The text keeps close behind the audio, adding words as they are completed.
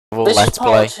Let's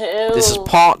Play. This is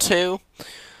part 2.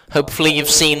 Hopefully you've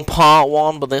seen part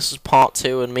 1, but this is part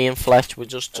 2, and me and Fletch were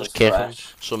just kicking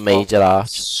some major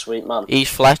arch. Sweet man. He's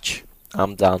Fletch,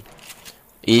 I'm Dan.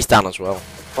 He's Dan as well.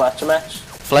 Fletcher match.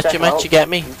 Fletcher match, you get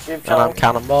me? And I'm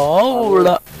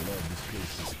Carnival.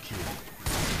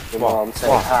 Your mom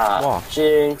says hi. What?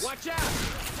 Jinx.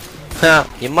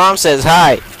 Your mom says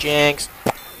hi, Jinx.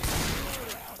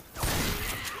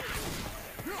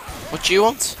 What do you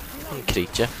want?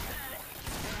 Creature.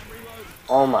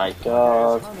 Oh my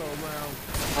god.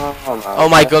 Oh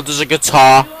my god, there's a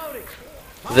guitar.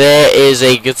 There is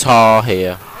a guitar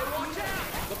here.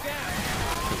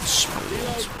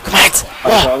 Come on!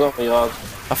 Oh.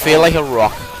 I feel like a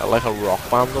rock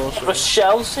band or something. A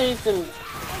shell saved him.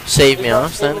 Saved me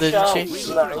ass then, didn't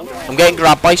she? I'm getting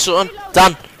grabbed by something.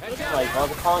 Dan! Oh my god,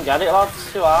 I can't get it, lads.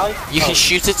 It's too high. You can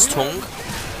shoot its tongue.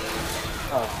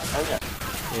 Oh, okay.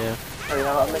 Yeah.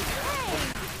 Oh,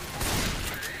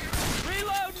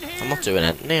 I'm not doing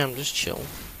anything, I'm just chill.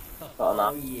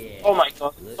 oh my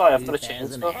god, sorry, I've got a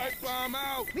chainsaw.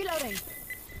 Reloading.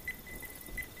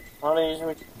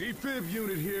 Defib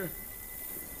unit here.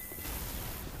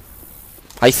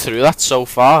 I threw that so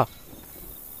far.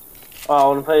 Oh, I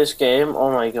want to play this game.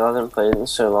 Oh my god, I haven't played it in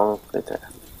so long.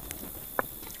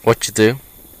 What you do?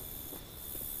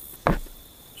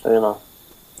 So you know.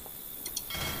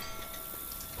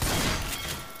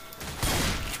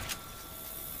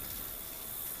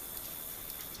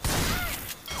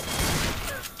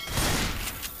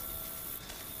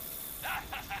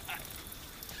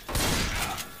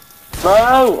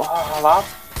 No! Oh, lad.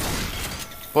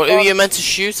 What are you meant to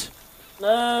shoot?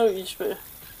 No, you just put...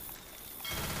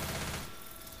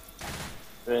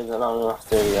 I'm gonna have to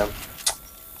do it again.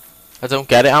 I don't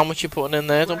get it, how much you're putting in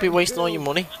there? Don't be wasting all your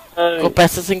money. No. Got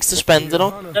better things to spend it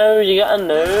on. No, you get a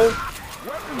noob.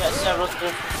 You get several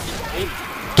different.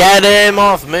 Get him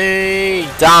off me!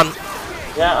 Dan!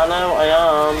 Yeah, I know, I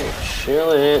am.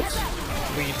 Chill it.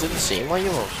 Well, you didn't seem like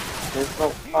you was. There's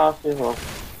not 5 people.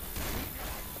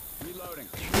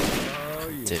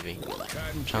 Divvy.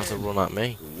 Trying to run at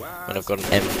me when I've got an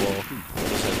M4.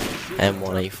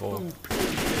 M1A4.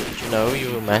 Do you know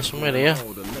you were messing with here?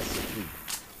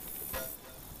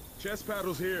 Chest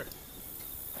paddles here.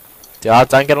 Yeah,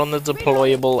 don't get on the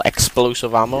deployable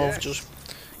explosive ammo I've just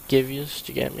give you. Do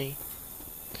you get me?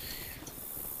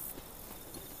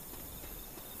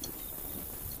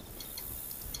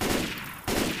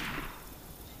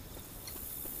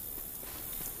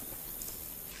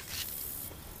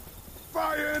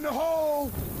 Fire in the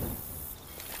hole!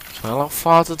 Well, how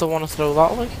far did I want to throw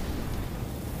that, like?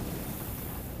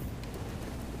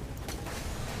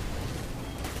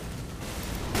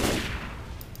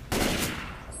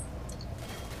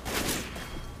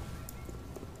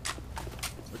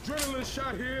 Adrenaline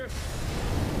shot here.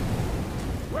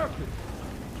 Weapon.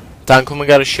 Dan, come and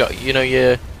get a shot. You know, Have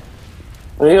you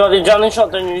got the adrenaline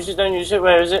shot? Don't use it, don't use it.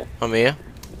 Where is it? I'm here.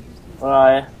 Where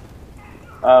are you?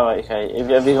 Oh, right, okay.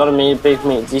 Have you got a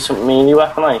decent melee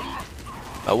weapon, like?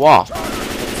 A what? A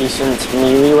decent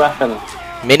melee weapon.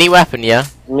 Mini weapon, yeah?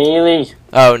 Melee.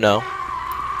 Oh, no.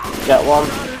 Get one,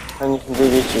 and you can do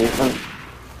the achievement.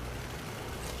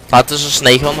 Lad, there's a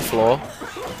snake on the floor.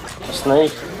 A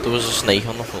snake? There was a snake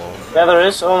on the floor. Yeah, there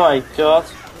is. Oh my god.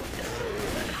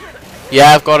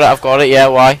 Yeah, I've got it, yeah,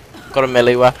 why? Got a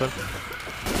melee weapon.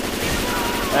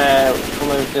 Come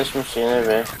over to this machine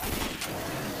over here.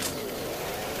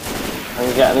 And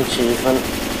you get an achievement.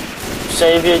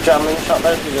 Save your adrenaline shot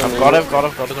though. I've got it,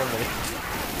 don't worry.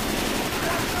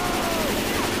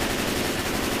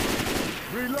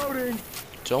 Reloading.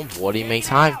 Don't worry,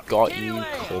 mate, I've got you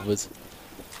covered.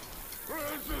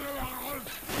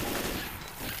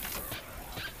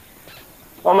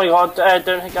 Oh my god,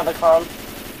 don't hit the clown.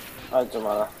 Oh, it doesn't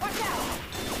matter.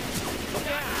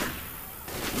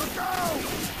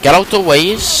 Get out the way,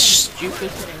 you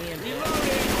stupid.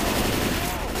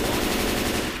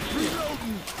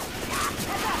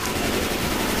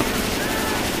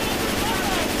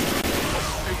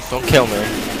 Don't kill me.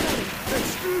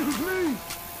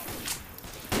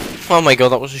 Oh my god,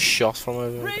 that was a shot from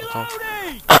over.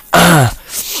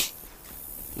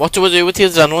 What do I do with the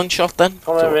adrenaline shot then?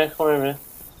 Come over here, come over here.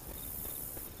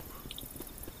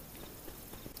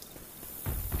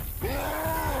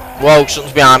 Whoa,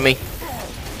 something's behind me.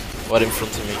 What in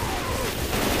front of me?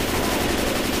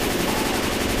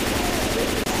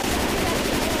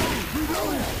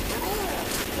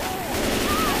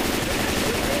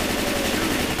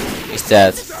 He's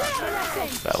dead.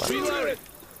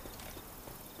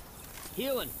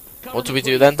 What do we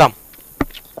do then, Dan?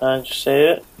 Just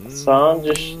say it. So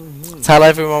just tell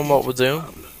everyone what we're doing.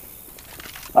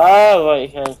 oh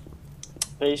right, okay.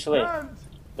 basically,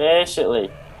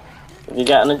 if you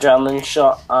get an adrenaline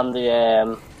shot and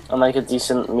like a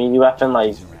decent melee weapon,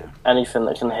 like anything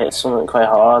that can hit something quite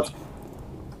hard,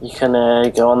 you can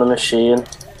go on the machine,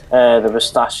 the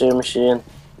pistachio machine,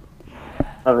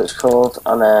 whatever it's called,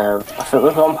 and I think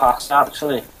we've gone past that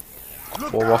actually.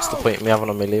 Well, what's the point of me having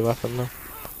a melee weapon though?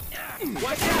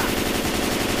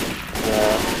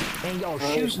 Yeah. Hey, y'all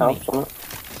Well, shoot it's me. helped, doesn't it?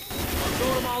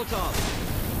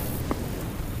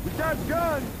 We got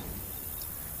guns.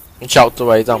 And shout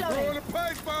away, damn. Throwing a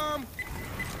pipe bomb.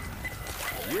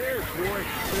 Yeah, boy.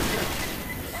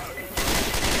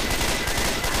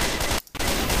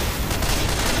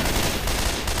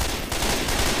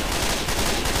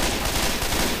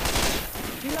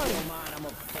 You know don't mind, I'm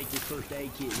gonna take this first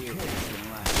aid kit here.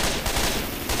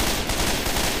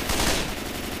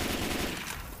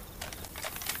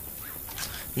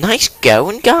 Nice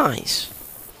going, guys.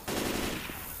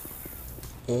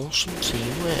 Awesome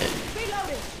teamwork.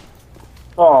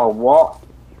 Oh, what?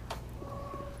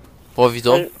 What have you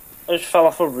done? I just fell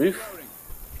off a roof.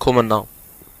 Coming now.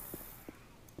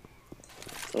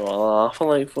 Well, half a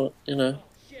like, but you know,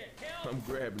 I'm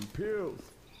grabbing pills.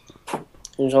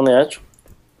 he was on the edge.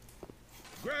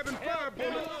 Grabbing fire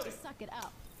bullets. Suck it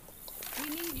up. We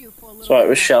need you for a little. It's right,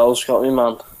 with shells got me,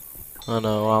 man. I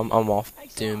know, I'm off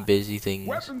doing busy things.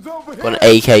 Weapons over Got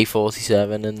an here.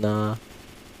 AK-47 and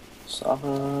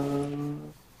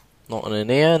Seven. nothing in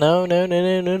here. No.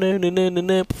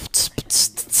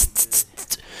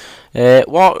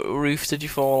 What roof did you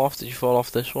fall off? Did you fall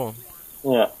off this one?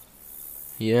 Yeah.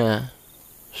 Yeah.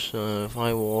 So if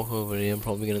I walk over here, I'm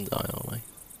probably gonna die, aren't I?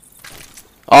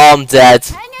 Oh, I'm dead.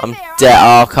 I'm dead.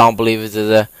 Oh, I can't believe it.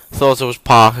 Did I? Thought I was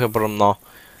Parker, but I'm not.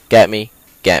 Get me.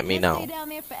 Get me now.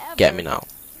 Get me now.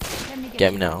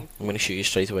 Get me now. I'm gonna shoot you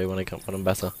straight away when I'm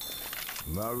better.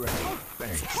 All right.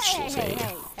 Thanks.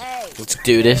 Let's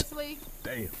do this.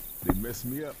 Damn. They messed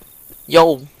me up.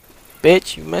 Yo,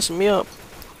 bitch, you messing me up.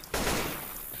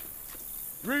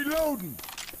 Reloading.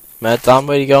 Mad Dan,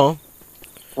 where you going?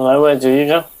 Well, where do you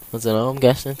go? I don't know. I'm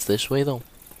guessing it's this way though.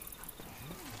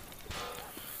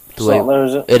 It's not there,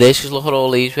 is it? It is, because look at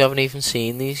all these. We haven't even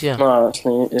seen these yet. No, it's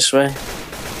neat. This way.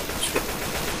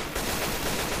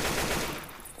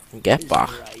 Get back.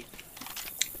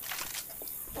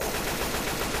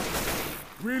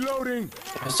 Reloading.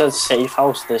 I said safe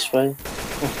house this way.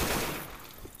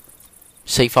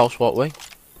 Safe house what way?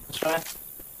 This way.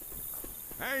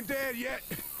 I ain't dead yet.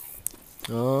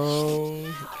 Oh.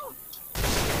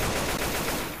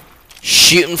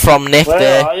 Shooting from Nick Where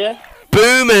there. are you?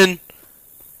 Booming.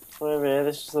 We're here.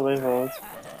 This is the way forward.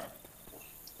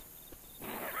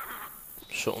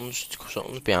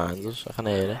 Something's behind us. I can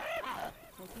hear it.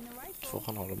 It's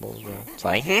fucking horrible as well. It's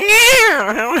like. Burger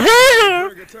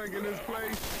tank in this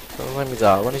place. Doesn't let me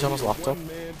die when he's on his laptop. One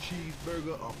man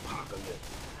cheeseburger apocalypse.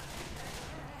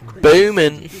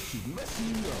 Booming. This is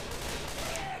messing me up.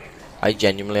 I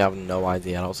genuinely have no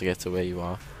idea how to get to where you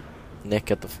are. Nick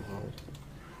at the fuck out.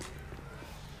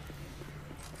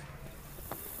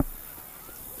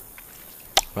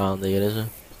 Round here, is it?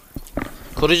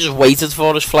 Could have just waited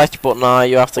for us, Fletch, but nah,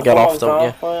 you have to get off, don't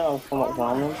you? I'll come back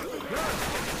down then.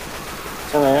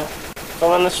 It's in here.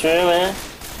 Come in this room here.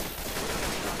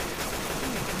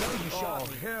 Oh,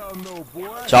 hell no, boy.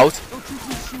 It's out. Don't you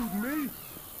just shoot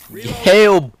me.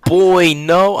 Hell boy,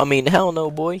 no. I mean, hell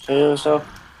no, boy. Show yourself.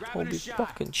 Don't be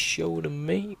fucking shooting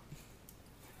me.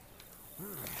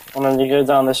 And then you go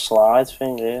down this slide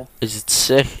thing here. Is it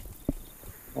sick?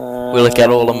 Will it get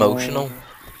all emotional?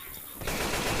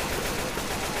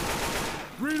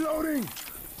 Reloading.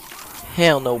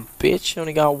 Hell no, bitch. You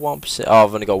only got 1%. Oh,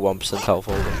 I've only got 1% health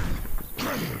holder.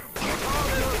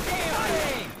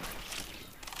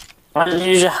 Why did you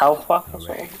use your health back or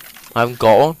something? I haven't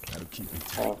got one. That'll keep me.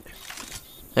 Oh.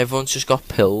 Everyone's just got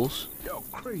pills. Yo,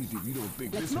 crazy if you don't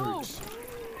think this hurts.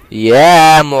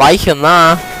 Yeah, I'm liking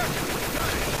that.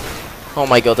 Oh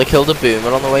my god, they killed a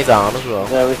boomer on the way down as well.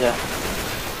 There we go.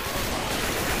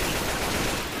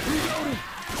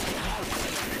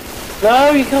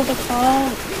 No, you killed the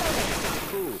clown.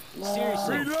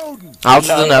 Reloading. How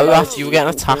did I know after you were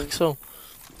getting attacked, so?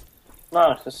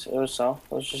 No, it was so.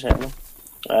 It was just hitting me.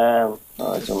 No, it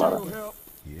doesn't matter. Help.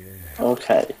 Yeah.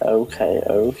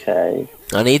 Okay.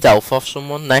 I need elf off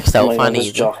someone. Next elf I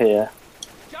need. Jock here.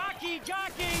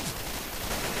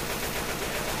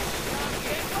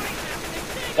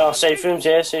 Oh, safe rooms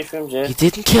here, safe rooms here. You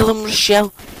didn't kill him,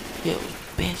 Rochelle. You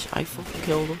bitch, I fucking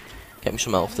killed him. Get me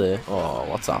some elf there. Oh,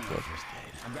 what's happening?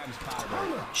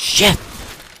 Shit!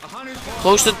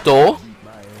 Close the door.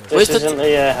 Where's This the isn't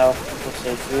the health, the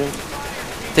safe room.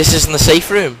 This isn't the safe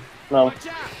room. No,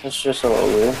 it's just a little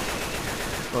room.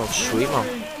 Oh, sweet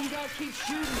man.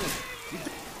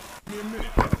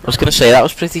 I was gonna say that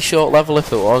was pretty short level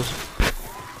if it was.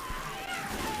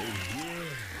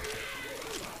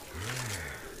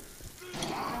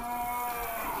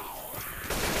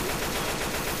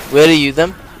 Where are you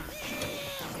then?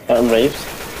 Getting raped.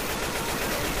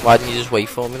 Why didn't you just wait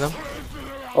for me then?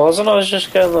 I was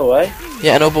just going away.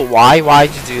 Yeah, I know, but why? Why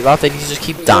did you do that? Then you just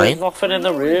keep dying. There was nothing in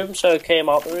the room, so I came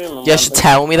out the room. And You should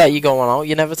tell me that you're going out.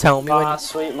 You never tell me when. Ah,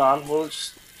 sweet man. We'll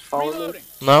just follow me.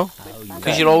 No?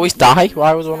 Because you'll always die.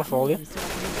 Why would I want to follow you?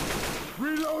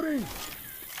 Reloading.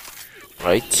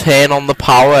 Right, turn on the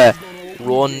power.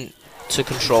 Run to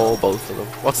control both of them.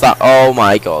 What's that? Oh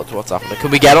my god, what's happening?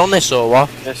 Can we get on this or what?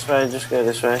 This way, just go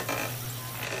this way.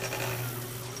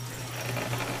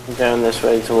 I'm going this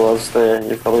way towards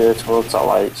you probably go towards that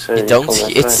light, so You don't. come this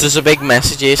way. There's a big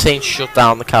message here saying shut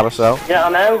down the carousel. Yeah, I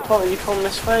know, you come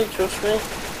this way, trust me.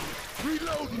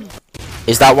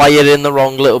 Is that why you're in the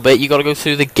wrong little bit? You gotta go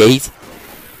through the gate.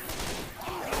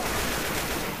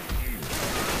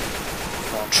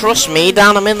 Trust me,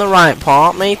 Dan, I'm in the right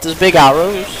part, mate. There's big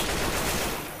arrows.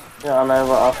 Yeah, I know,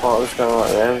 but I thought I was going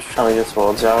right there. I was trying to get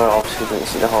towards you. I obviously didn't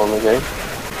see the hole in the gate.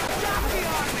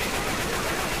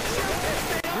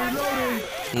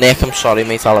 Nick, I'm sorry,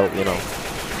 mate. I'll help you know.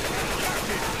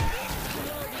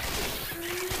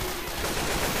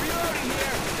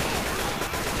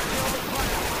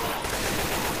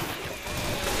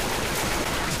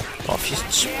 Oh,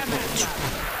 she's...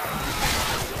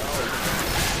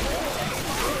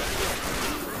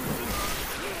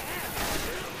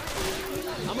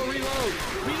 I'm a reload.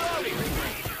 Reloading.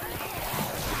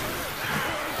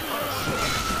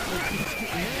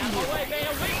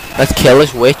 Let's kill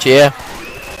this witch, yeah.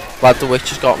 Glad the witch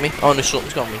has got me. Oh no,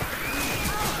 something's got me.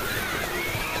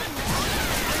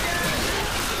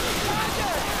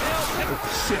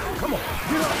 Shit, come on.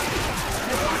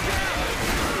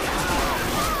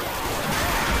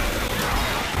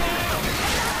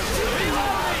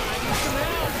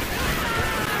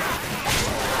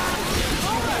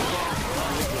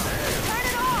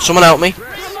 Someone help me. Come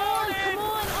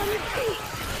on, on your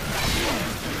feet.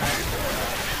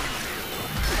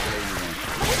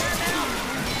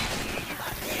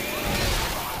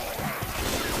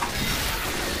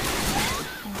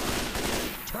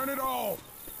 Turn it off.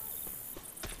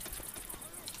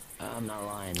 I'm not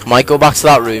lying. I might go back to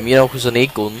that room, you know, because I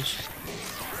need guns.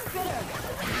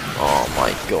 Oh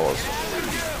my god.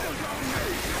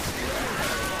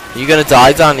 You're gonna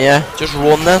die, Dan, yeah? Just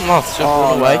run then, lads. Just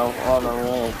run away. No. Oh no, we're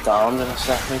going down in a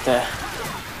second there.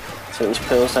 Take these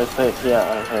pills so quick. Yeah,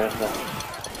 I'm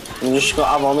here.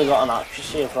 I've only got an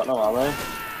accuracy, I've got no ammo.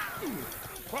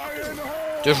 Fire in the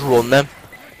hole. Just run them.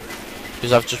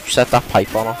 Because I've just set that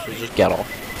pipe on off, so just get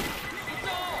off.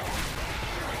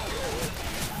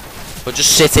 But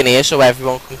just sit in here so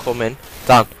everyone can come in.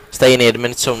 Dan, stay in here a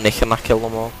minute so Nick can not kill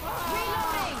them all.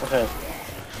 Okay.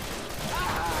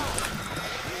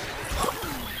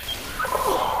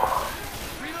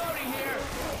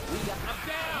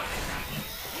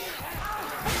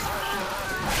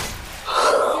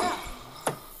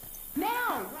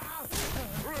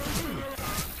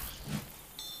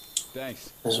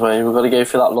 Thanks. This way, we've got to go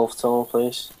through that love tunnel,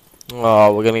 please.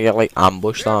 Oh, we're gonna get like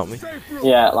ambushed, aren't we?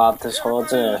 Yeah, lad, there's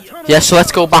hordes in here. Yeah, so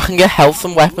let's go back and get health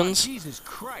and weapons. Jesus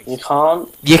Christ. You can't.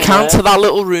 You can't Yeah. to that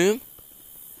little room.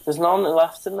 There's none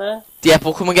left in there. Yeah,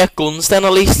 but come and get guns then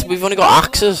at least. We've only got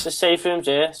axes. The safe room's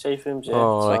here. Safe room's here.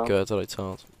 Oh, so. right, good, alright,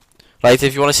 sound. Right,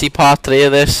 if you want to see part 3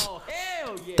 of this,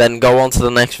 then go on to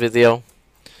the next video.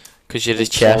 Because you're the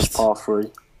chest. Part 3.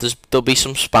 There'll be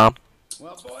some spam.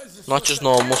 Well, boys, this Not looks just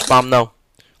like- normal spam, no.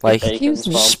 Like, Bacon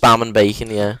spam. spam and bacon,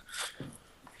 yeah.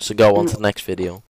 So go on to the next video.